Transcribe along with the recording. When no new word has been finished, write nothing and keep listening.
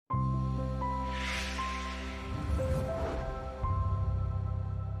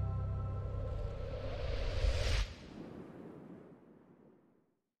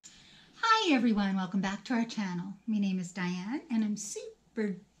everyone, welcome back to our channel. My name is Diane and I'm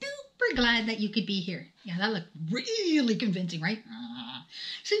super duper glad that you could be here. Yeah, that looked really convincing, right?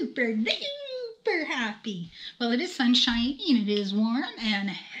 Super duper happy. Well, it is sunshiny and it is warm, and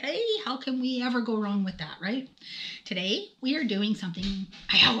hey, how can we ever go wrong with that, right? Today we are doing something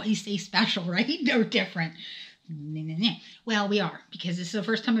I always say special, right? Or different. Well, we are, because this is the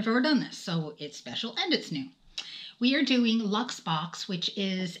first time I've ever done this, so it's special and it's new. We are doing LUXEBOX, which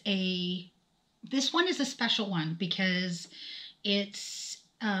is this one is a special one because it's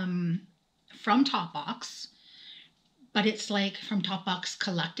from Topbox, but it's like from Topbox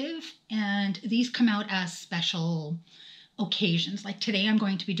Collective, and these come out as special occasions. Like today I'm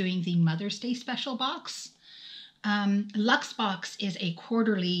going to be doing the Mother's Day special box. LUXEBOX is a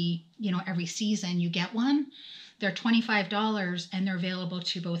quarterly, every season you get one. They're $25 and they're available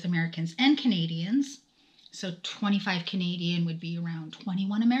to both Americans and Canadians. So 25 Canadian would be around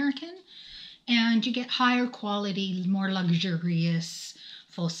 21 American. And you get higher quality, more luxurious,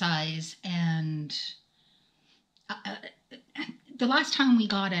 full size. And the last time we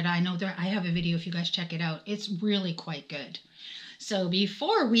got it, I know I have a video if you guys check it out. It's really quite good. So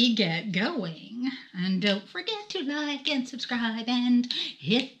before we get going, and don't forget to like and subscribe and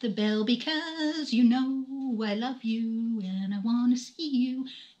hit the bell, because you know I love you and I want to see you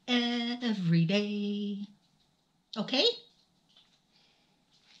every day. Okay?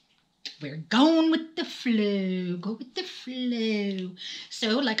 We're going with the flow. Go with the flow.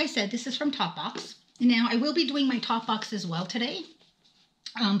 So, like I said, this is from Topbox. Now, I will be doing my Topbox as well today,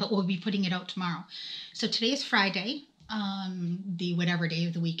 but we'll be putting it out tomorrow. So today is Friday, the whatever day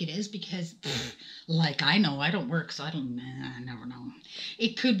of the week it is, because, like I know, I don't work, so I never know.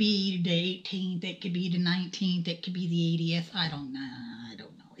 It could be the 18th, it could be the 19th, it could be the 80th. I don't know.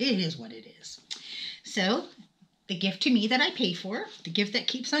 It is what it is. So, the gift to me that I pay for, the gift that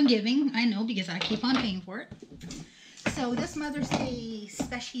keeps on giving, I know because I keep on paying for it. So this Mother's Day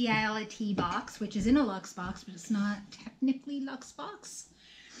speciality box, which is in a LUXEBOX, but it's not technically LUXEBOX,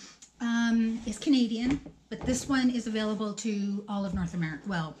 is Canadian, but this one is available to all of North America,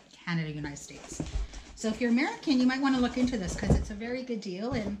 well, Canada, United States. So if you're American, you might want to look into this because it's a very good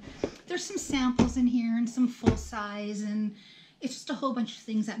deal, and there's some samples in here and some full size, and it's just a whole bunch of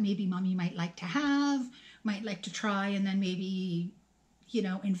things that maybe mommy might like to have, might like to try, and then maybe,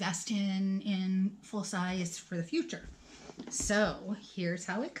 invest in full size for the future. So here's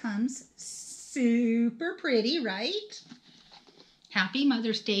how it comes. Super pretty, right? Happy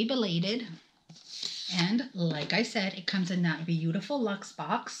Mother's Day belated. And like I said, it comes in that beautiful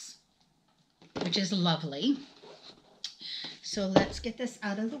LUXEBOX, which is lovely. So let's get this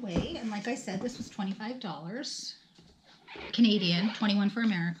out of the way. And like I said, this was $25 Canadian, 21 for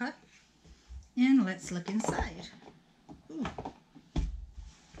America. And let's look inside. Ooh.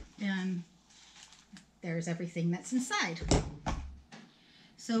 And there's everything that's inside.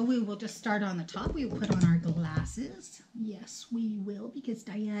 So we will just start on the top. We will put on our glasses. Yes, we will, because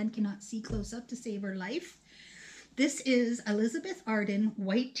Diane cannot see close up to save her life. This is Elizabeth Arden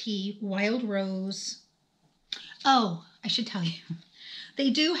White Tea Wild Rose. Oh, I should tell you. They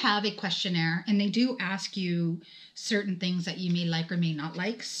do have a questionnaire, and they do ask you certain things that you may like or may not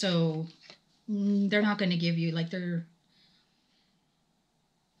like. So they're not going to give you,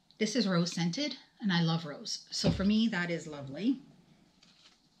 this is rose scented, and I love rose. So for me, that is lovely.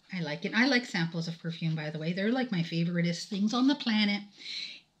 I like it. I like samples of perfume, by the way. They're like my favoriteest things on the planet.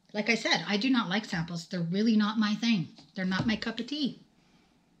 Like I said, I do not like samples. They're really not my thing. They're not my cup of tea.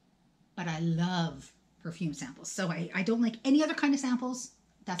 But I love perfume samples. So I don't like any other kind of samples.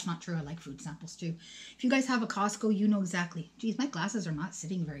 That's not true. I like food samples too. If you guys have a Costco, you know exactly. Geez, my glasses are not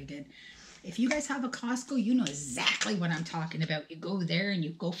sitting very good. If you guys have a Costco, you know exactly what I'm talking about. You go there and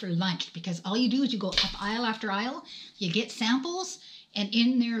you go for lunch, because all you do is you go up aisle after aisle, you get samples, and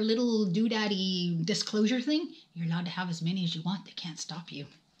in their little doodaddy disclosure thing, you're allowed to have as many as you want. They can't stop you.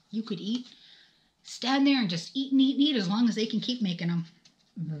 You could stand there and just eat and eat and eat as long as they can keep making them.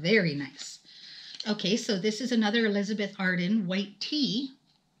 Very nice. Okay, so this is another Elizabeth Arden White Tea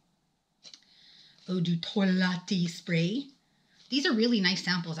Eau de Toilette spray. These are really nice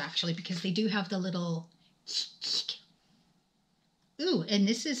samples, actually, because they do have the little... Ooh, and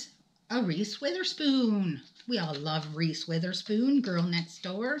this is a Reese Witherspoon. We all love Reese Witherspoon, Girl Next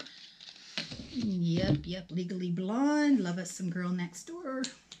Door. Yep, Legally Blonde. Love us some Girl Next Door.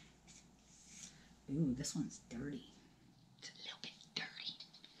 Ooh, this one's dirty. It's a little bit dirty.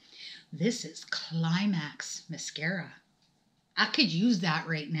 This is Climax Mascara. I could use that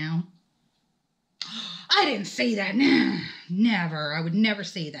right now. I didn't say that. Never. I would never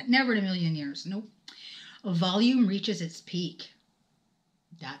say that. Never in a million years. Nope. Volume reaches its peak.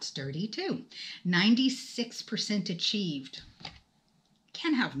 That's dirty too. 96% achieved.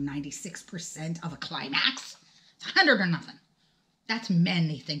 Can't have 96% of a climax. It's 100 or nothing. That's men.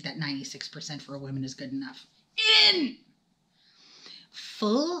 They think that 96% for a woman is good enough. In!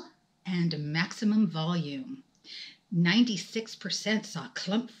 Full and maximum volume. 96% saw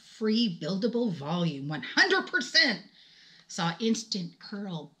clump-free buildable volume. 100% saw instant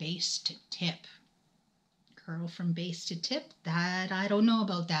curl base to tip. Curl from base to tip? That, I don't know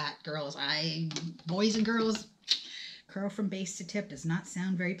about that, girls. Boys and girls, curl from base to tip does not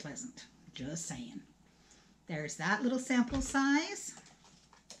sound very pleasant. Just saying. There's that little sample size.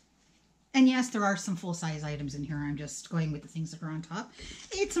 And yes, there are some full-size items in here. I'm just going with the things that are on top.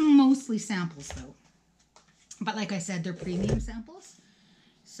 It's mostly samples, though. But like I said, they're premium samples.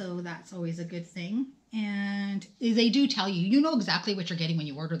 So that's always a good thing. And they do tell you, you know exactly what you're getting when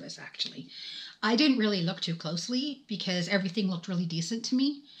you order this, actually. I didn't really look too closely because everything looked really decent to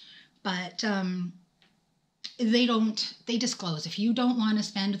me. But they disclose. If you don't want to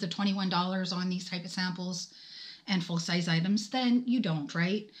spend the $21 on these type of samples and full-size items, then you don't,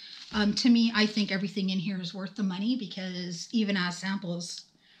 right? To me, I think everything in here is worth the money because even as samples,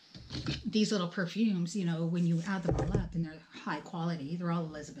 these little perfumes, you know, when you add them all up and they're high quality, they're all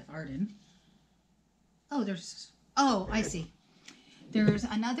Elizabeth Arden. Oh, I see. There's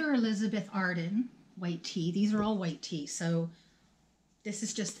another Elizabeth Arden white tea. These are all white tea. So this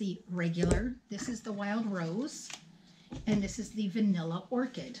is just the regular. This is the Wild Rose. And this is the Vanilla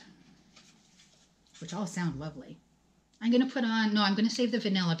Orchid, which all sound lovely. I'm going to put on, no, I'm going to save the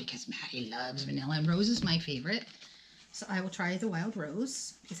vanilla because Maddie loves vanilla and rose is my favorite. So I will try the Wild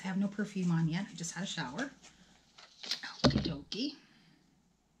Rose because I have no perfume on yet. I just had a shower. Okie dokie.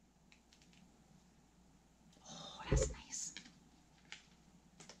 Oh, that's nice.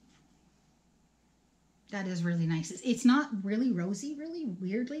 That is really nice. It's not really rosy, really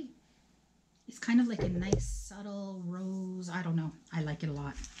weirdly. It's kind of like a nice subtle rose. I don't know. I like it a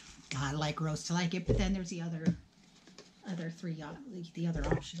lot. I like rose to like it, but then there's the other three, the other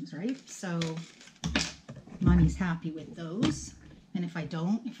options, right? So Mommy's happy with those. And if I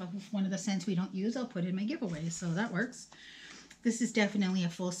don't, if one of the scents we don't use, I'll put it in my giveaway. So that works. This is definitely a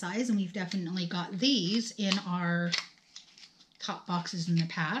full size, and we've definitely got these in our top boxes in the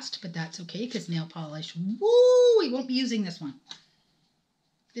past, but that's okay because nail polish. Woo! We won't be using this one.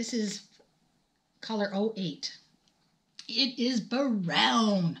 This is color 08. It is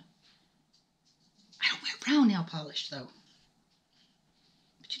brown. I don't wear brown nail polish though.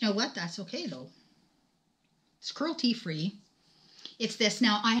 But you know what? That's okay though. It's cruelty free. It's this.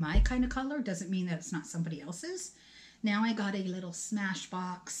 Now, my kind of color doesn't mean that it's not somebody else's. Now I got a little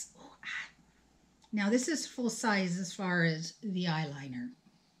Smashbox. Oh, now this is full size as far as the eyeliner.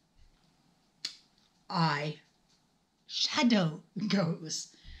 Eyeshadow goes.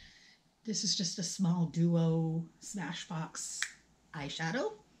 This is just a small duo Smashbox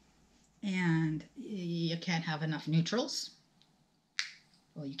eyeshadow. And you can't have enough neutrals.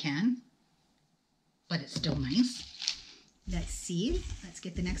 Well, you can. But it's still nice. Let's see. Let's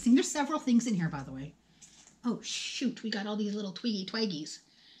get the next thing. There's several things in here, by the way. Oh, shoot. We got all these little twiggy twaggies.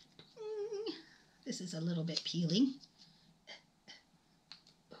 This is a little bit peeling.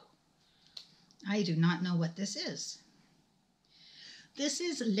 I do not know what this is. This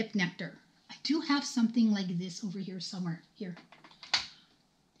is lip nectar. I do have something like this over here somewhere. Here.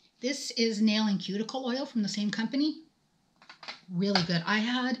 This is nail and cuticle oil from the same company. Really good. I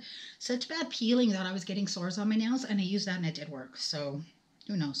had such bad peeling that I was getting sores on my nails, and I used that and it did work. So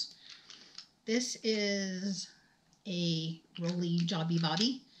who knows? This is a Rolly Jobby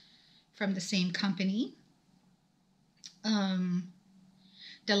Bobby from the same company. Delilah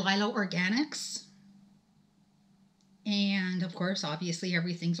Organics. And of course, obviously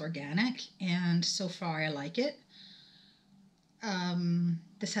everything's organic, and so far I like it.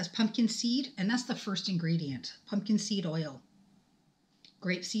 This has pumpkin seed, and that's the first ingredient. Pumpkin seed oil.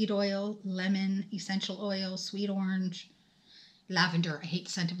 Grapeseed oil, lemon, essential oil, sweet orange, lavender. I hate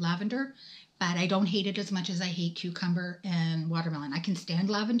the scent of lavender, but I don't hate it as much as I hate cucumber and watermelon. I can stand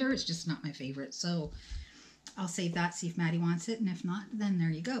lavender. It's just not my favorite. So I'll save that, see if Maddie wants it. And if not, then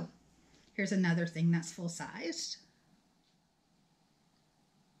there you go. Here's another thing that's full-sized.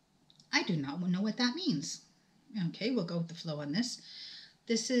 I do not know what that means. Okay, we'll go with the flow on this.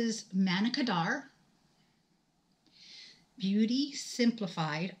 This is Manicadar Beauty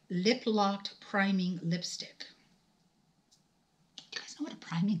Simplified Lip Locked Priming Lipstick. Do you guys know what a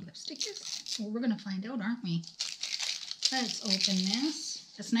priming lipstick is? Well, we're going to find out, aren't we? Let's open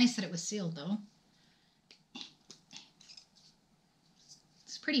this. It's nice that it was sealed, though.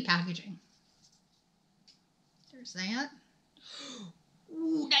 It's pretty packaging. There's that.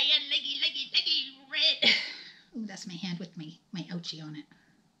 Ooh, Diane, leggy, red. Ooh, that's my hand with my ouchie on it.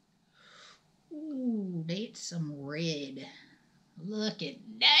 Ooh, that's some red. Look at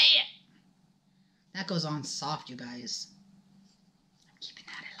that. That goes on soft, you guys. I'm keeping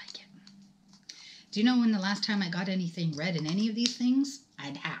that. I like it. Do you know when the last time I got anything red in any of these things?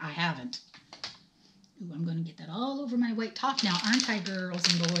 I haven't. Ooh, I'm going to get that all over my white top now, aren't I, girls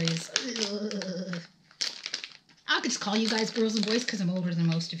and boys? Ugh. I could just call you guys girls and boys because I'm older than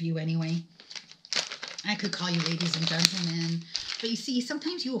most of you anyway. I could call you ladies and gentlemen. But you see,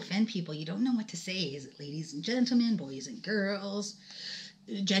 sometimes you offend people. You don't know what to say. Is it ladies and gentlemen, boys and girls,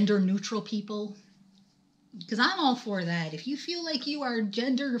 gender neutral people? Because I'm all for that. If you feel like you are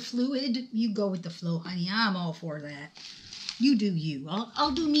gender fluid, you go with the flow, honey. I'm all for that. You do you.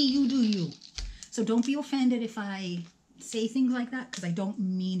 I'll do me, you do you. So don't be offended if I say things like that, because I don't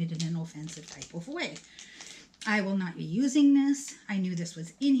mean it in an offensive type of way. I will not be using this. I knew this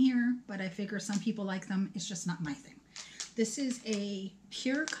was in here, but I figure some people like them. It's just not my thing. This is a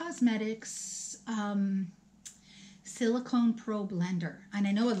Pure Cosmetics Silicone Pro Blender. And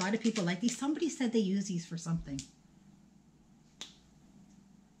I know a lot of people like these. Somebody said they use these for something.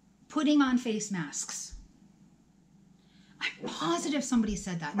 Putting on face masks. I'm positive somebody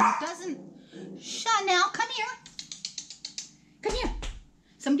said that. No, it doesn't. Chanel, come here. Come here.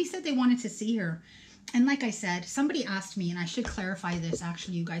 Somebody said they wanted to see her. And like I said, somebody asked me, and I should clarify this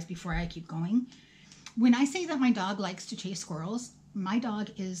actually, you guys, before I keep going. When I say that my dog likes to chase squirrels, my dog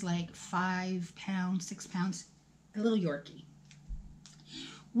is like 5 pounds, 6 pounds, a little Yorkie.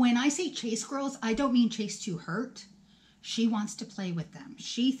 When I say chase squirrels, I don't mean chase to hurt. She wants to play with them.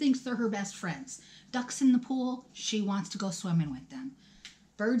 She thinks they're her best friends. Ducks in the pool, she wants to go swimming with them.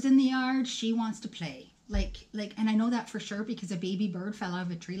 Birds in the yard, she wants to play. And I know that for sure because a baby bird fell out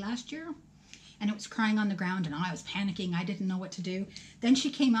of a tree last year. And it was crying on the ground, and I was panicking. I didn't know what to do. Then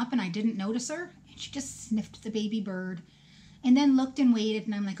she came up, and I didn't notice her, and she just sniffed the baby bird, and then looked and waited,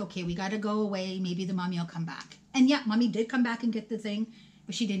 and I'm like, okay, we got to go away. Maybe the mommy will come back. And yeah, mommy did come back and get the thing,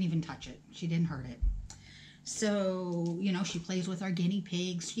 but she didn't even touch it. She didn't hurt it. So, you know, she plays with our guinea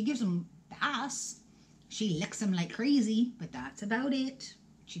pigs. She gives them baths. She licks them like crazy, but that's about it.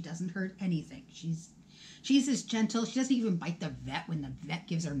 She doesn't hurt anything. She's as gentle. She doesn't even bite the vet when the vet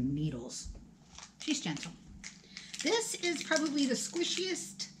gives her needles. She's gentle. This is probably the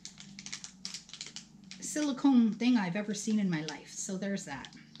squishiest silicone thing I've ever seen in my life. So there's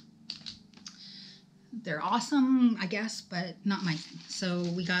that. They're awesome, I guess, but not my thing. So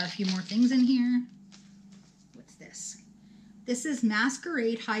we got a few more things in here. What's this? This is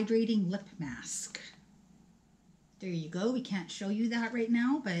Masquerade Hydrating Lip Mask. There you go. We can't show you that right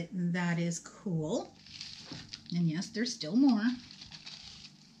now, but that is cool. And yes, there's still more.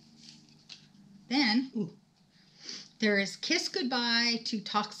 Then, there is Kiss Goodbye to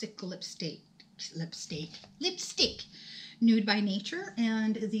Toxic Lipstick, Nude by Nature,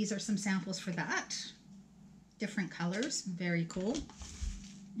 and these are some samples for that. Different colors, very cool.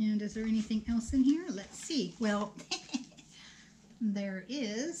 And is there anything else in here? Let's see. Well, there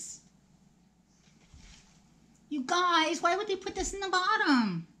is. You guys, why would they put this in the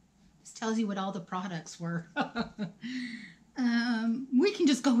bottom? This tells you what all the products were. We can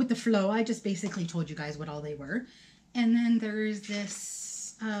just go with the flow. I just basically told you guys what all they were. And then there's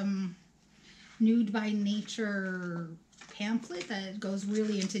this Nude by Nature pamphlet that goes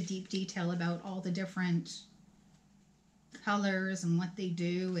really into deep detail about all the different colors and what they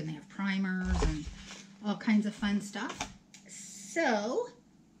do. And they have primers and all kinds of fun stuff. So,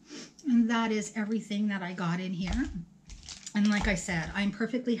 and that is everything that I got in here. And like I said, I'm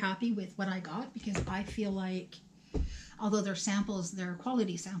perfectly happy with what I got because I feel like, although they're samples, they're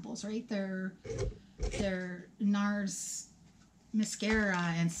quality samples, right? They're NARS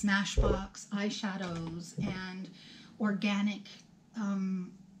mascara and Smashbox eyeshadows and organic,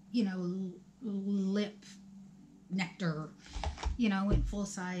 you know, lip nectar, you know, in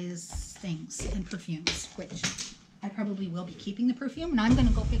full-size things and perfumes, which I probably will be keeping the perfume, and I'm going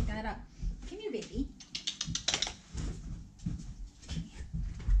to go pick that up. Come here, baby.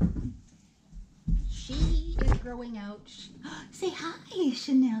 She is growing out. Say hi,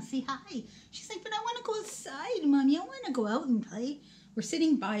 Chanel. Say hi. She's like, but I want to go outside, Mommy. I want to go out and play. We're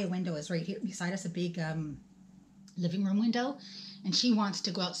sitting by a window. It's right here beside us, a big living room window. And she wants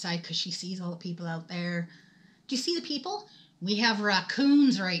to go outside because she sees all the people out there. Do you see the people? We have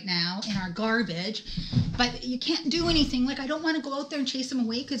raccoons right now in our garbage, but you can't do anything. Like, I don't want to go out there and chase them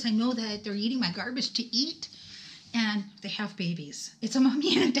away because I know that they're eating my garbage to eat. And they have babies. It's a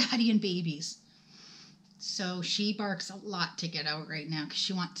mommy and a daddy and babies. So she barks a lot to get out right now because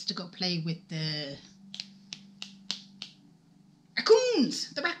she wants to go play with the raccoon.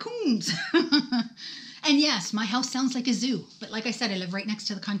 raccoons. The raccoons. And yes, my house sounds like a zoo. But like I said, I live right next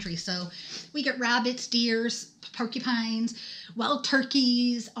to the country. So we get rabbits, deers, porcupines, wild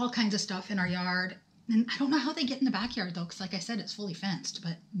turkeys, all kinds of stuff in our yard. And I don't know how they get in the backyard, though, because like I said, it's fully fenced.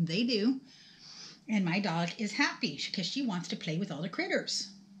 But they do. And my dog is happy because she wants to play with all the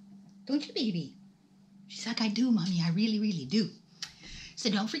critters. Don't you, baby? She's like, I do, Mommy. I really, really do. So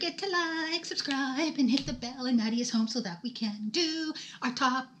don't forget to like, subscribe, and hit the bell. And Maddie is home so that we can do our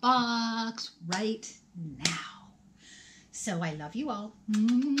top box right now. So I love you all.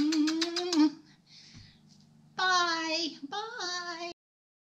 Bye. Bye.